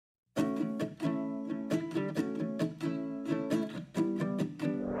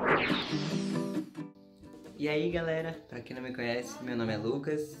E aí galera, pra quem não me conhece, meu nome é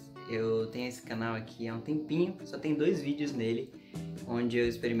Lucas. Eu tenho esse canal aqui há um tempinho, só tem 2 vídeos nele, onde eu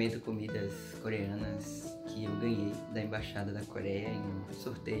experimento comidas coreanas que eu ganhei da Embaixada da Coreia em um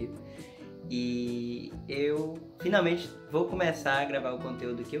sorteio. E eu finalmente vou começar a gravar o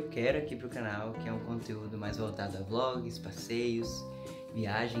conteúdo que eu quero aqui pro canal, que é um conteúdo mais voltado a vlogs, passeios,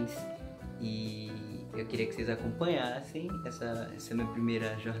 viagens. E eu queria que vocês acompanhassem essa minha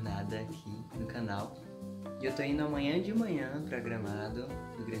primeira jornada aqui no canal. E eu tô indo amanhã de manhã pra Gramado,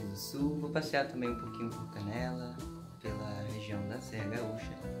 no Rio Grande do Sul. Vou passear também um pouquinho por Canela, pela região da Serra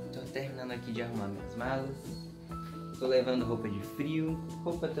Gaúcha. Tô terminando aqui de arrumar minhas malas. Tô levando roupa de frio,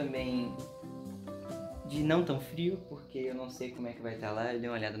 roupa também de não tão frio, porque eu não sei como é que vai estar lá. Eu dei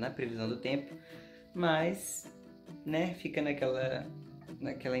uma olhada na previsão do tempo, mas, né, fica naquela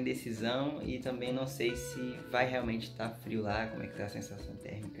indecisão e também não sei se vai realmente estar frio lá, como é que tá a sensação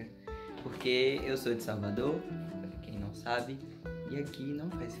térmica. Porque eu sou de Salvador, pra quem não sabe, e aqui não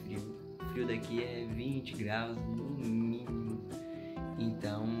faz frio. O frio daqui é 20 graus no mínimo.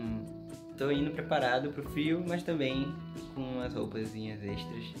 Então, tô indo preparado pro frio, mas também com as roupazinhas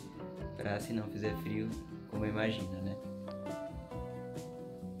extras, pra se não fizer frio, como imagina, né?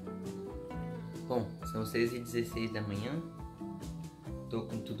 Bom, são 6h16 da manhã. Tô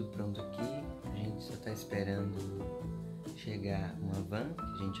com tudo pronto aqui. A gente só tá esperando chegar uma van que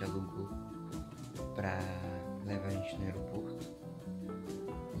a gente alugou pra levar a gente no aeroporto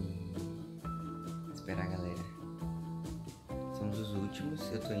e esperar a galera. Somos os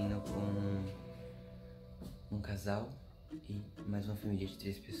últimos. Eu tô indo com um casal e mais uma família de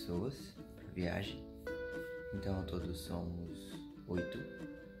 3 pessoas pra viagem. Então ao todo somos 8.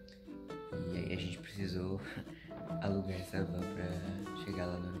 E aí a gente precisou alugar essa van pra chegar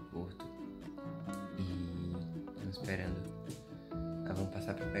lá no aeroporto. E estamos esperando a van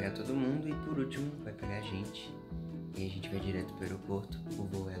passar pra pegar todo mundo e por último vai pegar a gente. E a gente vai direto pro aeroporto. O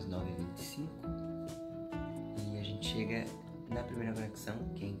voo é às 9h25 e a gente chega na primeira conexão,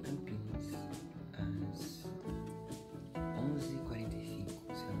 que é em Campinas, às 11h45,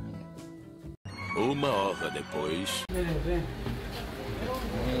 se eu não me engano. 1 hora depois.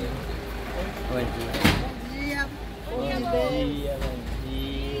 Bom dia. Bom dia. Bom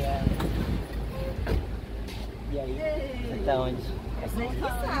dia. E aí? Você tá onde?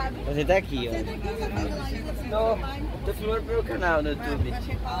 Você tá aqui, ó. Tô filmando pro meu canal no YouTube.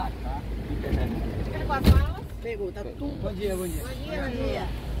 Pegou, tá tudo. Bom dia, bom dia. Bom dia.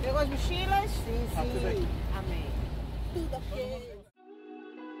 Pegou as mochilas? Sim, sim. Amém. Tudo ok.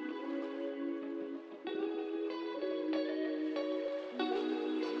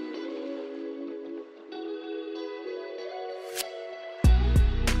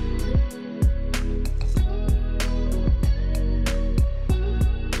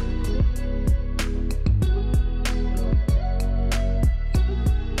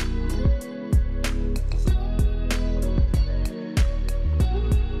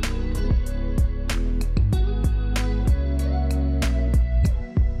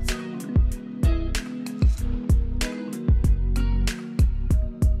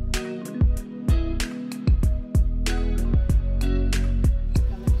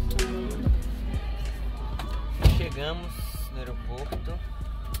 Chegamos no aeroporto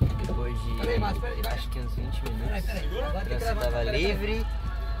depois de acho que uns 20 minutos. O trânsito estava livre.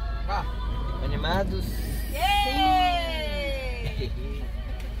 Animados?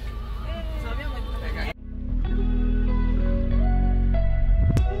 Só minha mãe pra pegar.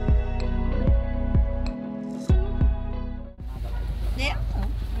 Não.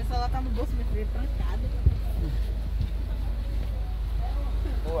 Meu celular tá no bolso, meu filho, trancado.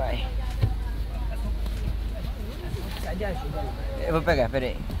 Uai. Sai de ajuda. Eu vou pegar,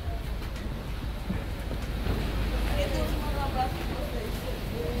 peraí.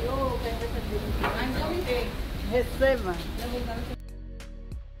 Receba.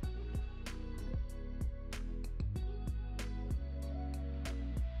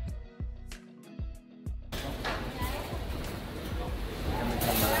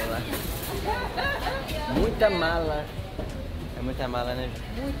 Muita mala. É muita mala, né, Ju?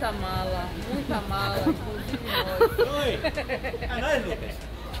 Muita mala, inclusive nós. Oi! É nóis, Lucas!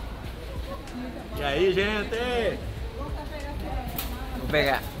 E aí, gente? Vou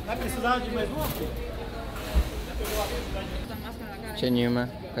pegar. Vai precisar de mais uma? Tia Nilma,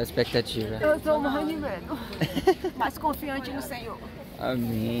 qual a expectativa? Eu tô morrendo de medo, mas confiante no Senhor.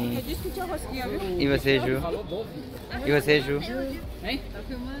 Amém. Eu disse que tinha rosquinha, viu? E você, Ju? E você, Ju? Hein? Tá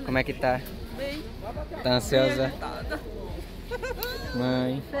filmando? Como é que tá? Bem. Tá ansiosa?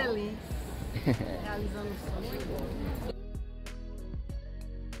 Mãe. Feliz. Realizando o sonho.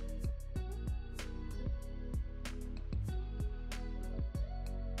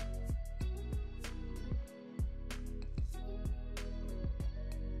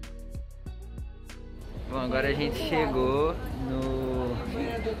 Bom, agora a gente chegou no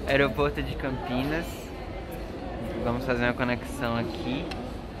aeroporto de Campinas. Vamos fazer uma conexão aqui.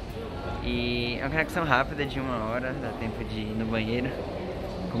 E é uma conexão rápida de 1 hora, dá tempo de ir no banheiro,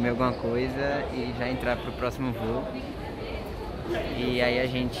 comer alguma coisa e já entrar pro próximo voo. E aí a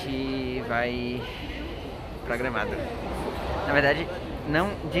gente vai pra Gramado. Na verdade,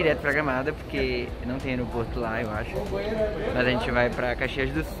 não direto pra Gramado, porque não tem aeroporto lá, eu acho. Mas a gente vai pra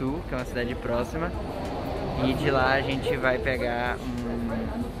Caxias do Sul, que é uma cidade próxima. E de lá a gente vai pegar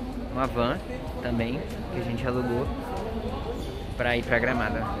uma van também, que a gente alugou, pra ir pra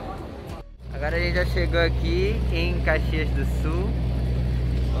Gramado. Agora a gente já chegou aqui em Caxias do Sul.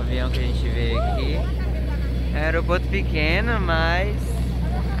 O avião que a gente vê aqui. É um aeroporto pequeno, mas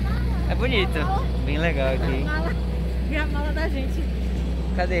é bonito. Bem legal aqui. E a mala da gente?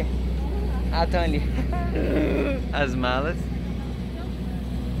 Cadê? Ah, estão ali. As malas.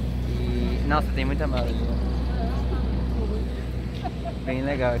 E... nossa, tem muita mala aqui. Bem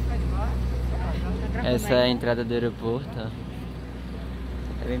legal aqui. Essa é a entrada do aeroporto, ó.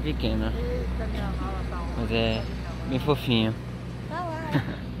 É bem pequeno, mas é bem fofinho.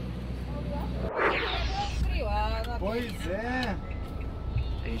 Pois é.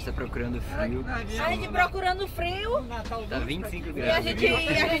 A gente tá procurando frio. A gente procurando frio. Tá 25 E graus. a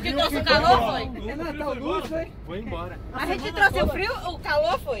gente trouxe o calor, foi? É Natal Luz, foi? Foi embora. A gente trouxe o frio, o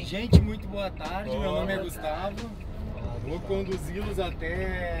calor foi? Gente, muito boa tarde. Meu nome é Gustavo. Vou conduzi-los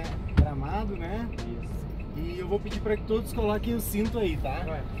até Gramado, né? E eu vou pedir para que todos coloquem o cinto aí, tá?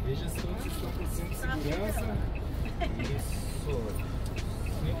 Veja se todos estão com o cinto de segurança. Isso.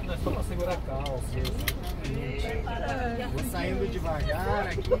 Cinto não é só para segurar a calça. Vou saindo devagar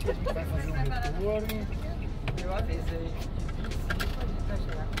aqui, que a gente vai fazer um retorno. Eu avisei.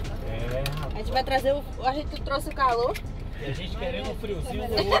 A gente vai trazer o... a gente trouxe o calor. E a gente querendo um friozinho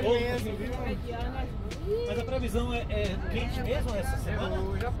do outro, viu? Mas a previsão é quente mesmo essa semana?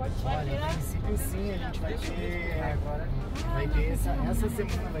 Olha, a princípio sim, a gente vai ter agora, essa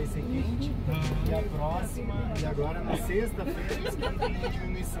semana vai ser quente e a próxima, e agora na sexta-feira eles têm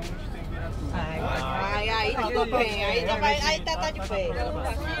diminuição de temperatura. Aí tudo bem, aí tá de pé.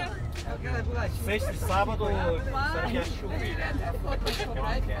 Sexta e sábado, será que é chover?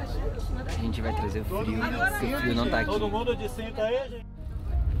 A gente vai trazer o frio. O frio não tá aqui. Todo mundo de cinto aí, gente?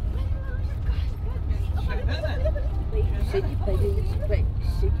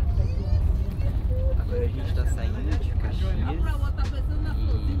 Agora a gente tá saindo de Caxias e tá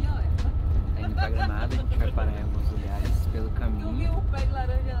indo pra Gramado. A gente vai parar em alguns lugares pelo caminho.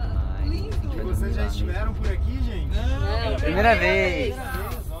 E vocês já estiveram por aqui, gente? Não, Primeira vez!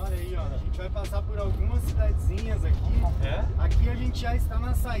 Olha aí, ó. A gente vai passar por algumas cidadezinhas aqui. É? Aqui a gente já está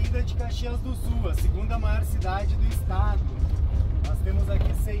na saída de Caxias do Sul, a segunda maior cidade do estado. Nós temos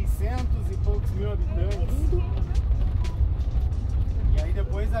aqui 600 e poucos mil habitantes. E aí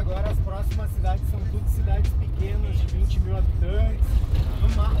depois agora as próximas cidades são tudo cidades pequenas de 20 mil habitantes. O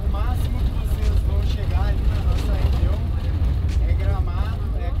máximo que vocês vão chegar ali na nossa região é Gramado,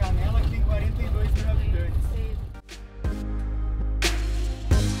 é Canela, que tem 42 mil habitantes.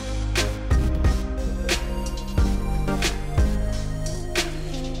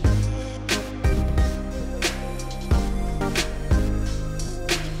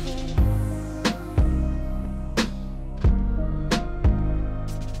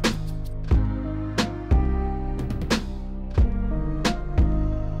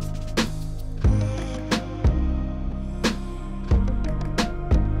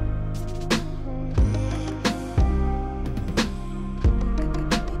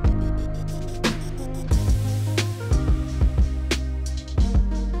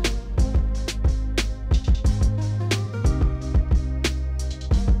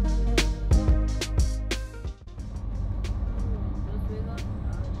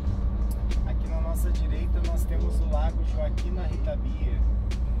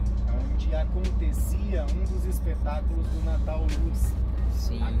 Acontecia um dos espetáculos do Natal Luz.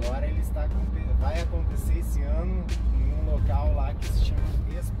 Sim. Agora ele vai acontecer esse ano em um local lá que se chama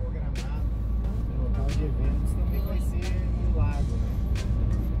Gramado. Um local de eventos também vai ser um lago, né?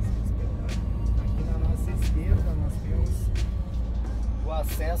 Aqui na nossa esquerda nós temos o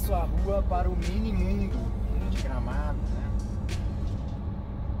acesso à rua para o mini mundo de Gramado, né?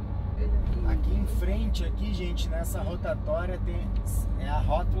 Aqui em frente, aqui, gente, nessa rotatória é a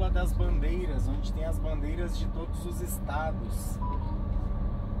rótula das bandeiras, onde tem as bandeiras de todos os estados.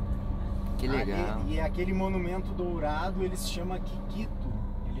 Que legal. E aquele monumento dourado, ele se chama Kikito.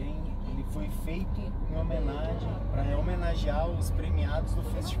 Ele foi feito em homenagem, para homenagear os premiados do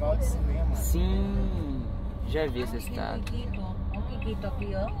Festival de Cinema. Sim, já vi esse estado. O Kikito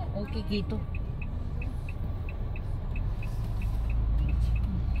aqui, ó. O Kikito.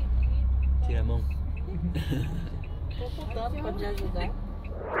 Tira a mão. Tô contando pra te ajudar.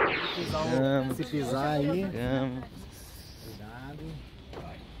 Se pisar aí. Chegamos. Cuidado.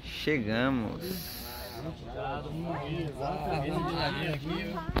 Chegamos. Cuidado.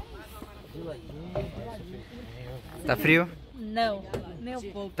 Tá frio? Não, nem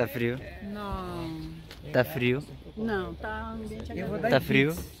um pouco. Tá frio? Não. Tá frio? Não, tá ambiente aqui. Tá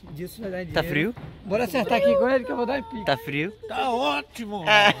frio? Disso vai dar Tá frio? Bora acertar aqui com ele que eu vou dar em pique. Tá frio? Tá ótimo!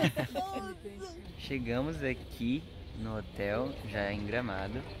 Chegamos aqui no hotel, já em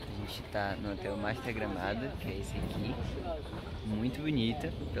Gramado. A gente tá no hotel Master Gramado, que é esse aqui. Muito bonito,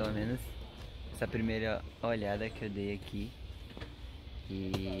 pelo menos essa primeira olhada que eu dei aqui.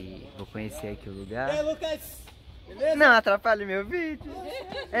 E vou conhecer aqui o lugar. E aí, Lucas? Beleza? Não atrapalhe meu vídeo.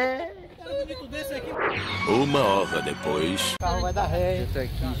 É. Bonito desse aqui. 1 hora depois. O carro vai dar ré. Eu tô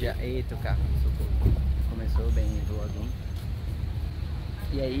aqui já. Eita, o carro começou bem o vlog.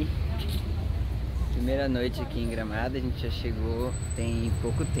 E aí, primeira noite aqui em Gramado, a gente já chegou tem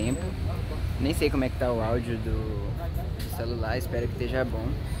pouco tempo. Nem sei como é que tá o áudio do celular, espero que esteja bom.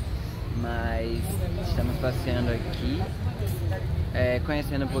 Mas estamos passeando aqui,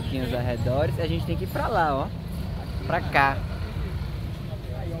 conhecendo um pouquinho os arredores. A gente tem que ir pra lá, ó, pra cá.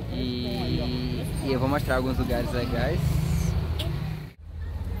 E eu vou mostrar alguns lugares legais.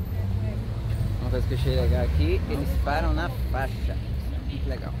 Uma coisa que eu achei legal aqui, eles param na faixa. Muito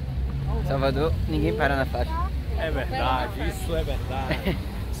legal. Salvador, ninguém para na faixa. É verdade, isso é verdade.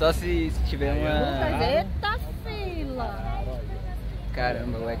 Só se tiver uma... Eita fila!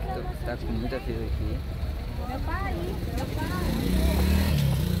 Caramba, o Hector tá com muita fila aqui. Meu pai.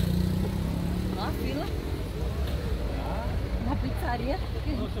 Ó a fila. Na pizzaria.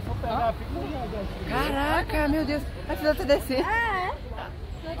 Se você for pegar a pique, Caraca, meu Deus, a fila tá descendo.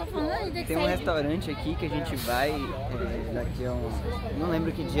 Eu tô falando aí, tem que Tem um sair. restaurante aqui que a gente vai daqui a não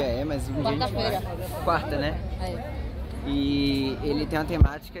lembro que dia é, mas um dia a gente vai. Quarta-feira. Quarta, né? É. E ele tem uma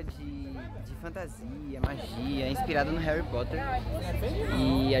temática de fantasia, magia, inspirado no Harry Potter.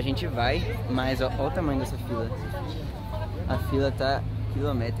 E a gente vai, mas ó o tamanho dessa fila. A fila tá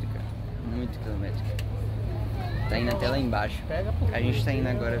quilométrica, muito quilométrica. Tá indo até lá embaixo. A gente tá indo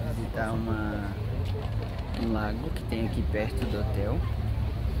agora visitar um lago que tem aqui perto do hotel.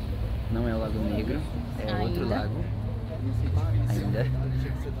 Não é o Lago Negro, é outro Ainda. lago. Ainda.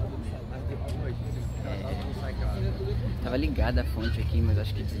 Tava ligada a fonte aqui, mas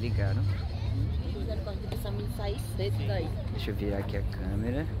acho que desligaram. Essa menina sair cedo daí. Deixa eu virar aqui a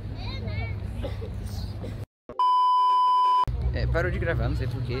câmera. Parou de gravar, não sei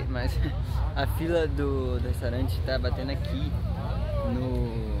porquê, mas a fila do restaurante tá batendo aqui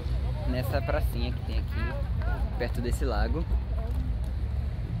nessa pracinha que tem aqui, perto desse lago.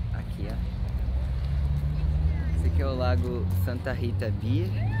 Aqui, ó. Esse aqui é o Lago Santa Rita Beer.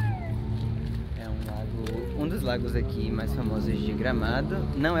 É um dos lagos aqui mais famosos de Gramado.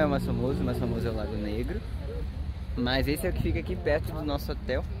 Não é o mais famoso é o Lago Negro. Mas esse é o que fica aqui perto do nosso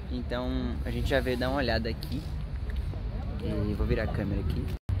hotel. Então a gente já veio dar uma olhada aqui. E vou virar a câmera aqui.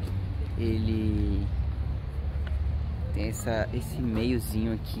 Ele tem esse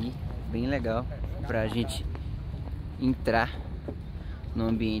meiozinho aqui, bem legal, pra gente entrar no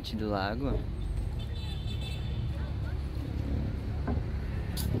ambiente do lago.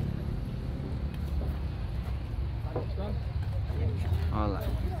 Olha lá.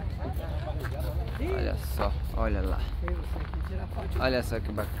 Olha só, olha lá. Olha só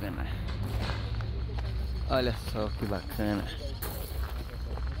que bacana. Olha só que bacana.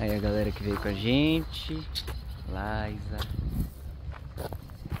 Aí a galera que veio com a gente. Liza.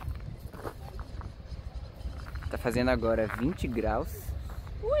 Tá fazendo agora 20 graus.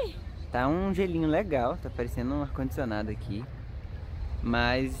 Ui! Tá um gelinho legal, tá parecendo um ar-condicionado aqui.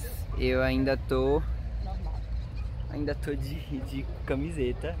 Mas eu ainda tô de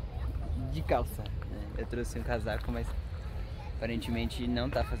camiseta, de calça, né? Eu trouxe um casaco, mas aparentemente não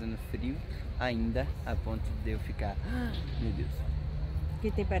tá fazendo frio ainda, a ponto de eu ficar... Meu Deus. Que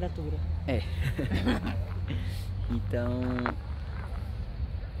temperatura? É. Então...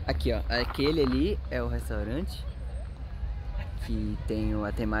 Aqui, ó. Aquele ali é o restaurante que tem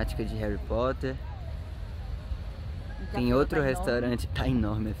a temática de Harry Potter. Tem outro restaurante... Tá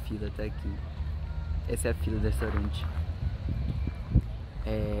enorme a fila, tá aqui. Essa é a fila do restaurante.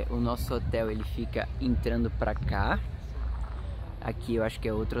 O nosso hotel, ele fica entrando pra cá. Aqui eu acho que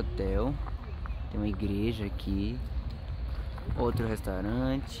é outro hotel. Tem uma igreja aqui. Outro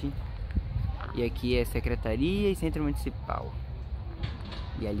restaurante. E aqui é secretaria e centro municipal.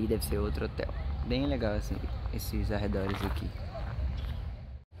 E ali deve ser outro hotel. Bem legal assim, esses arredores aqui.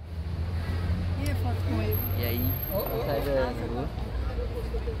 E a foto com ele? E aí, sai da rua.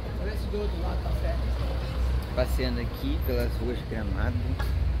 Passeando aqui pelas ruas de Gramado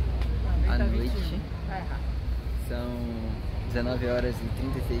à noite. São 19 horas e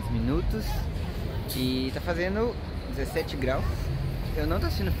 36 minutos e tá fazendo 17 graus. Eu não tô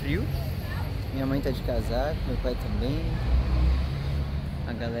sentindo frio. Minha mãe tá de casaco, meu pai também.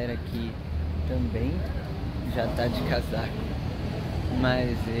 A galera aqui também já tá de casaco.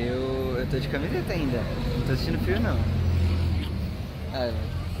 Mas eu tô de camiseta ainda. Não tô sentindo frio não.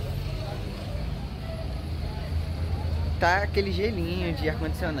 Tá aquele gelinho de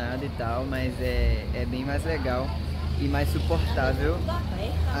ar-condicionado e tal, mas é bem mais legal e mais suportável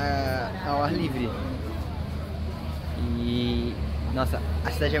ao ar livre. E nossa,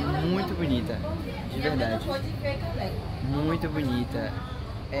 a cidade é muito bonita, de verdade. Muito bonita.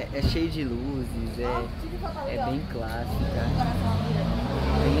 É cheio de luzes, é bem clássica,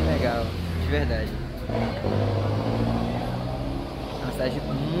 bem legal, de verdade. É uma cidade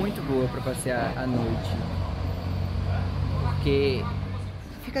muito boa para passear à noite. Porque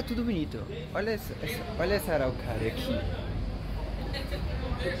fica tudo bonito. Olha essa araucária aqui.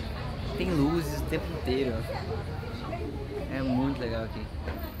 Tem luzes o tempo inteiro. É muito legal aqui.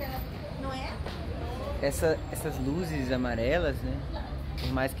 Essas luzes amarelas, né?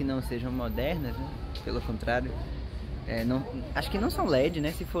 Por mais que não sejam modernas, né? Pelo contrário, acho que não são LED,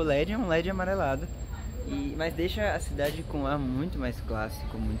 né? Se for LED, é um LED amarelado. Mas deixa a cidade com um ar muito mais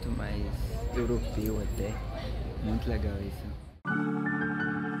clássico, muito mais europeu até. Muito legal isso.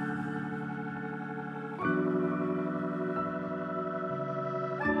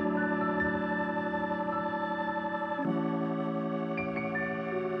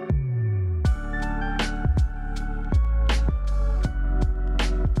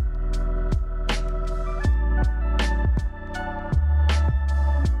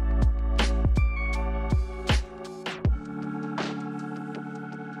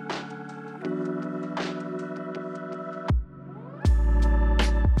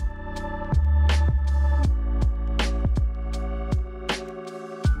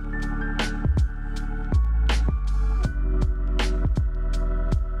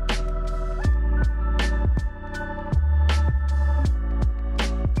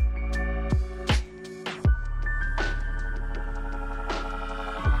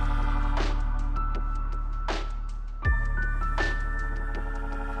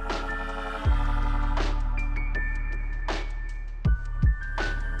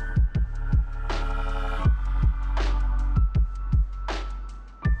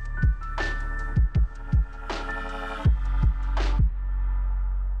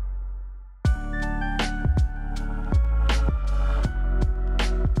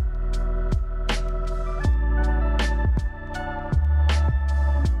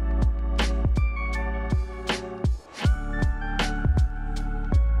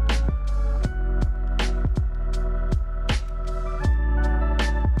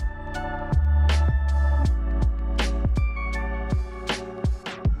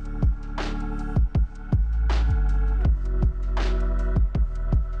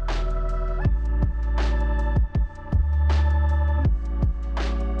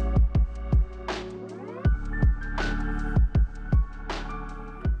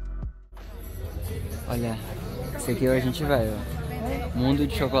 Olha, esse aqui a gente vai, ó. Mundo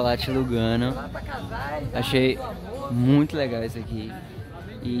de chocolate Lugano. Achei muito legal esse aqui.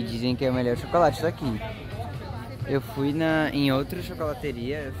 E dizem que é o melhor chocolate daqui. Eu fui em outra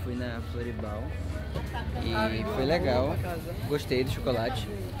chocolateria, eu fui na Floribal. E foi legal. Gostei do chocolate.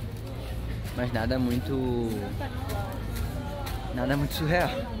 Mas nada muito surreal.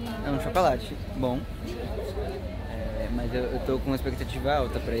 É um chocolate bom. Mas eu tô com uma expectativa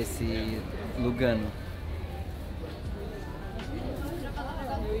alta pra esse Lugano.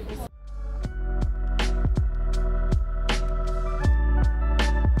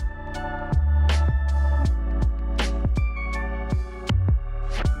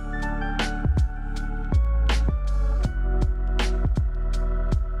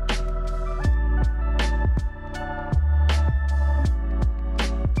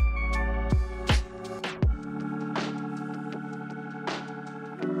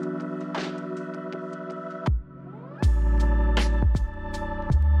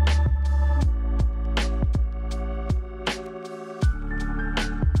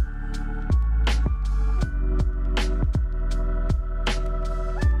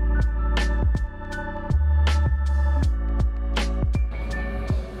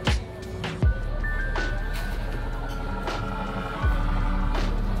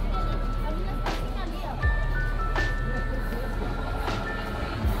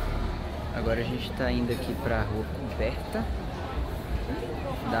 Agora a gente tá indo aqui pra Rua Coberta.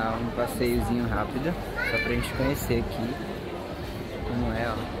 dar um passeiozinho rápido, só pra gente conhecer aqui como é,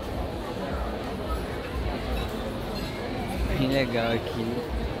 ó. Bem legal aqui.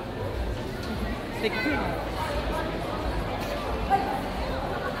 Tem que filmar.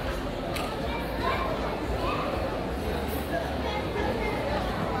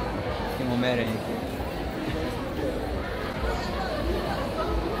 Tem uma Homem-Aranha aqui.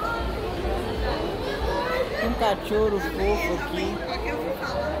 Um cachorro fofo aqui.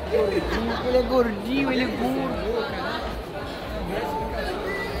 Gordinho. Ele é gordinho, ele é gordo.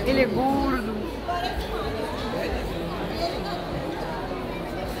 Ele é gordo.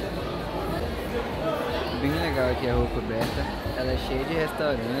 Bem legal aqui a rua coberta. Ela é cheia de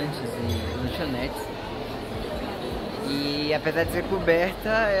restaurantes e lanchonetes. E apesar de ser coberta,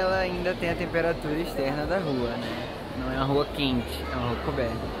 ela ainda tem a temperatura externa da rua, né? Não é uma rua quente, é uma rua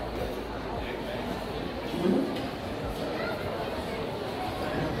coberta.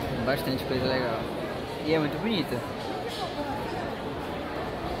 Bastante coisa legal. E é muito bonita.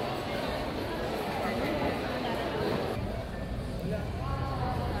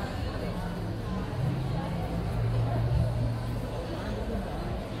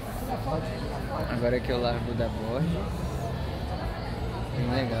 Agora que eu largo da Borges. Bem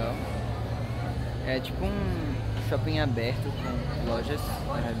legal. É tipo um shopping aberto com lojas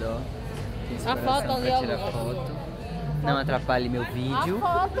ao redor. Tem separação pra tirar foto. Não atrapalhe meu vídeo.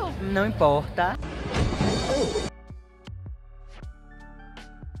 Não importa.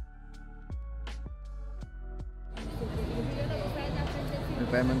 Meu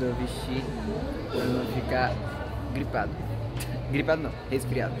pai mandou eu vestir pra não ficar gripado. Gripado não,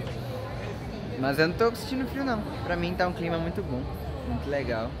 resfriado. Mas eu não tô sentindo frio não. Pra mim tá um clima muito bom, muito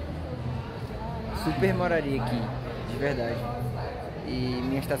legal. Super moraria aqui, de verdade. E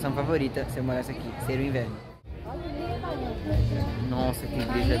minha estação favorita, se eu morasse aqui, seria o inverno. Nossa, que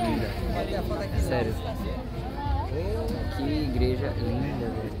igreja linda. Sério. Que igreja linda,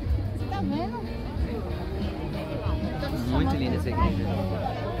 velho. Tá vendo? Muito linda essa igreja.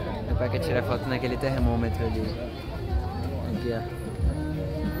 Meu pai quer tirar foto naquele termômetro ali. Aqui, ó.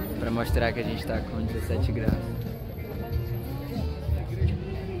 Pra mostrar que a gente tá com 17 graus.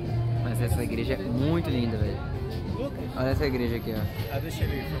 Mas essa igreja é muito linda, velho. Olha essa igreja aqui, ó. Deixa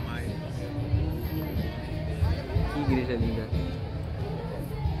ele filmar aí. Que igreja linda.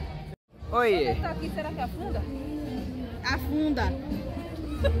 Oi! Tá aqui, será que afunda? Afunda.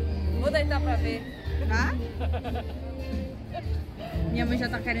 Vou deitar pra ver, tá? Minha mãe já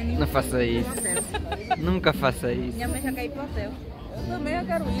tá querendo ir. Não faça isso. Nunca faça isso. Minha mãe já quer ir pro hotel. Eu também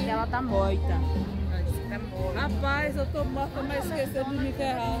quero ir. Ela tá morta. Tá morta. Rapaz, eu tô morta, mas esqueceu de me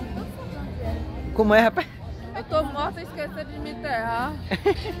enterrar. Como é, rapaz? Eu tô morta e esqueceu de me enterrar.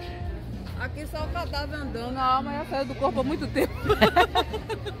 Aqui só o cadáver andando, a alma já saiu do corpo há muito tempo.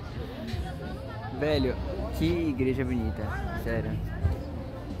 Velho, que igreja bonita, sério.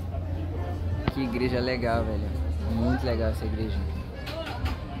 Que igreja legal, velho. Muito legal essa igreja.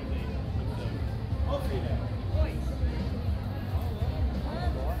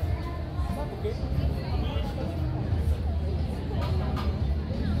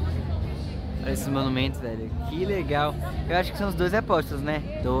 Olha esses monumentos, velho. Que legal. Eu acho que são os 12 apóstolos, né?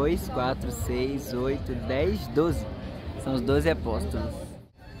 2, 4, 6, 8, 10, 12. São os 12 apóstolos.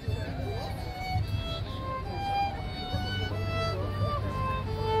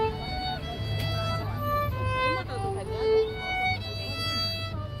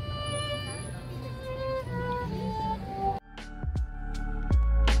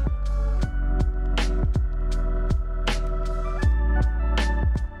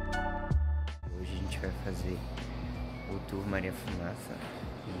 Fazer o tour Maria Fumaça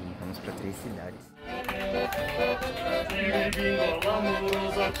e vamos para 3 cidades.